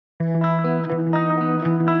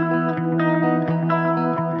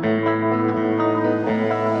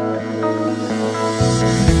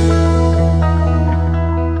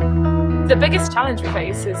biggest challenge we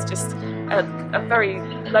face is just a very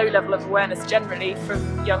low level of awareness generally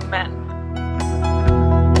from young men.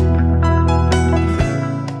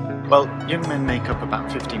 Well, young men make up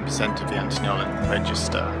about 15% of the Anthony Nolan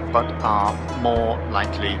register, but are more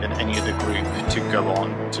likely than any other group to go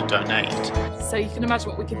on to donate. So you can imagine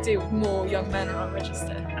what we could do with more young men on our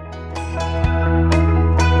register.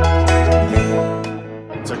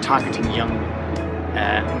 So targeting young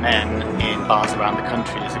men in bars around the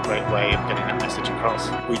country is a great way of getting that message across.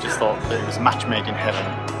 We just thought that it was a match made in heaven,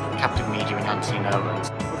 captive media and Anthony Nolan.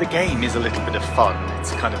 Well, the game is a little bit of fun.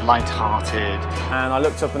 It's kind of light-hearted. And I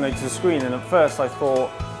looked up and noticed the screen, and at first I thought,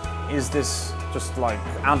 is this just like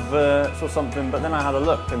adverts or something? But then I had a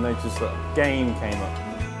look and noticed that a game came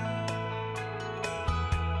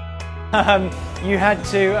up. You had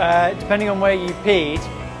to, depending on where you peed,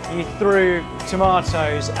 you threw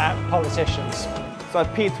tomatoes at politicians. So I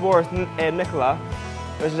peed towards Nicola,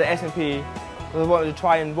 which is the SNP, because I wanted to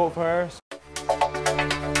try and vote for her.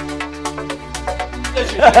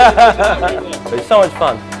 It's so much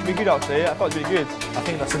fun. It's been good actually, I thought it was really good. I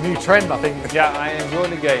think that's a new trend, I think. Yeah, I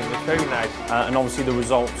enjoyed the game, it's very nice. And obviously the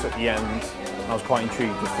results at the end, I was quite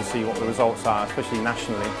intrigued just to see what the results are, especially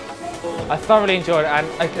nationally. I thoroughly enjoyed it, and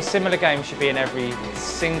a similar game should be in every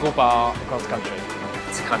single bar across the country.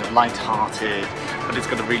 It's kind of light-hearted, but it's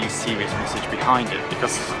got a really serious message behind it,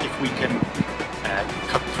 because if we can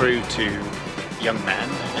cut through to young men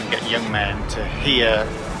and get young men to hear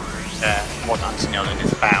what Anthony Nolan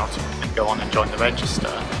is about and go on and join the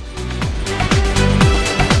register.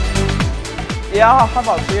 Yeah, how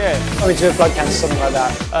about you? I would do a blood cancer, something like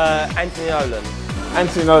that. Anthony Nolan.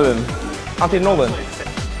 Anthony Nolan. Anthony Nolan.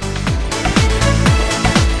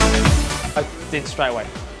 I did straight away.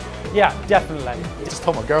 Yeah, definitely. I just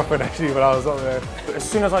told my girlfriend actually when I was up there. But as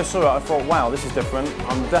soon as I saw it, I thought, wow, this is different.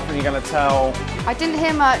 I'm definitely going to tell. I didn't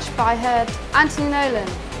hear much, but I heard Anthony Nolan.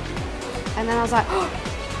 And then I was like, oh,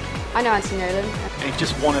 I know Anthony Nolan. And if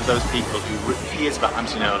just one of those people who hears about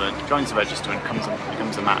Anthony Nolan, joins the register and becomes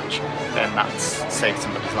a match, then that's saved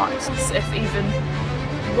somebody's lives. If even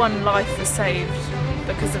one life is saved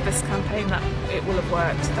because of this campaign, that it will have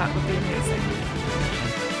worked, that would be amazing.